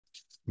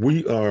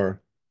We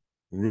are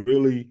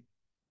really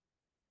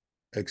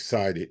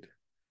excited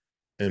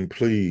and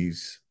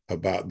pleased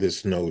about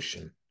this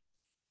notion.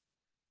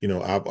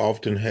 I've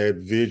often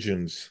had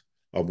visions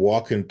of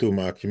walking through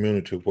my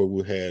community where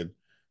we had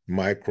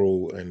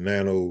micro and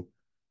nano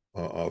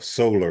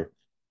solar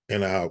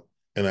in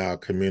our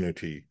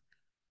community,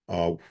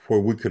 where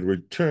we could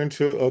return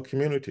to a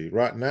community.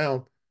 Right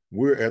now,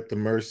 we're at the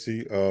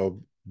mercy of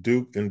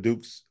Duke and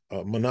Duke's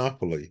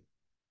monopoly,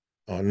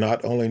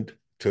 not only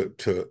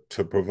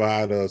to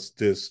provide us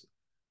this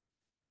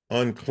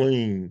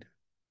unclean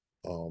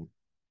um,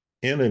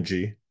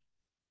 energy,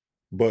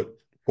 but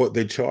what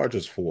they charge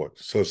us for it.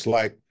 So it's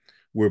like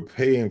we're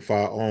paying for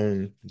our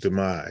own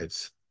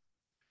demise.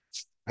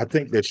 I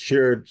think that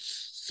shared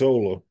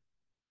solar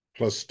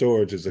plus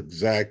storage is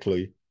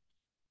exactly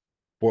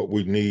what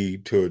we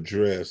need to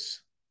address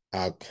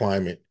our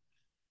climate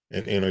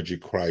and energy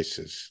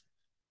crisis.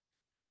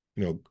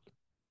 You know,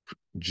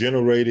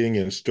 generating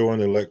and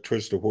storing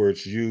electricity where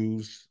it's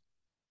used,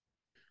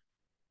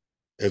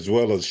 as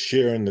well as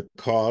sharing the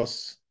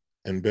costs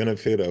and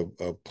benefit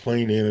of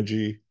clean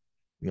energy,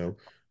 you know,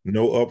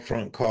 no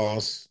upfront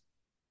costs.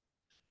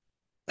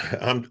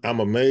 I'm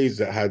amazed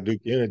at how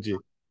Duke Energy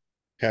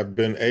have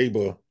been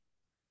able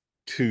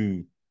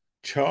to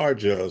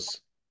charge us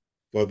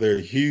for their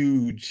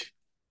huge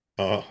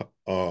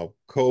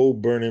coal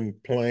burning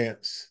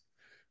plants,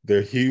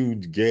 their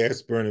huge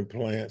gas burning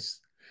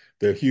plants,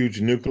 their huge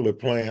nuclear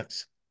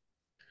plants,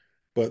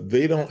 but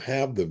they don't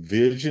have the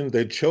vision.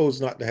 They chose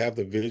not to have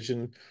the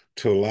vision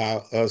to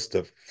allow us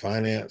to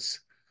finance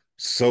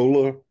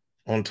solar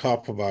on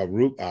top of our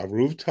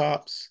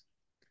rooftops.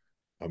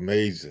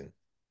 Amazing.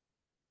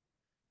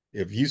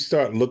 If you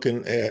start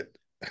looking at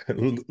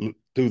through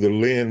the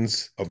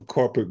lens of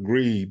corporate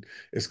greed,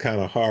 it's kind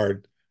of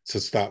hard to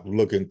stop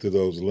looking through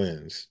those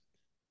lenses.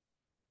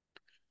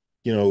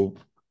 You know,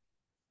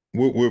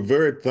 we're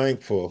very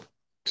thankful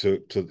to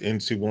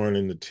NC Warren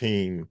and the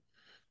team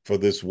for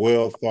this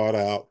well thought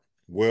out,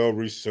 well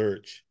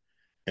researched,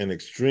 and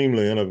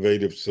extremely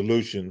innovative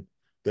solution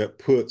that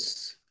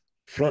puts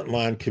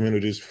frontline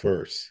communities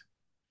first.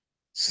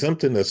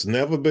 Something that's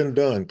never been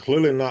done,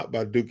 clearly not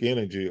by Duke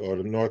Energy or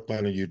the North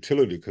Carolina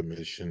Utility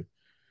Commission.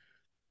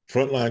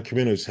 Frontline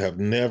communities have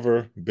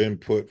never been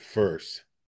put first.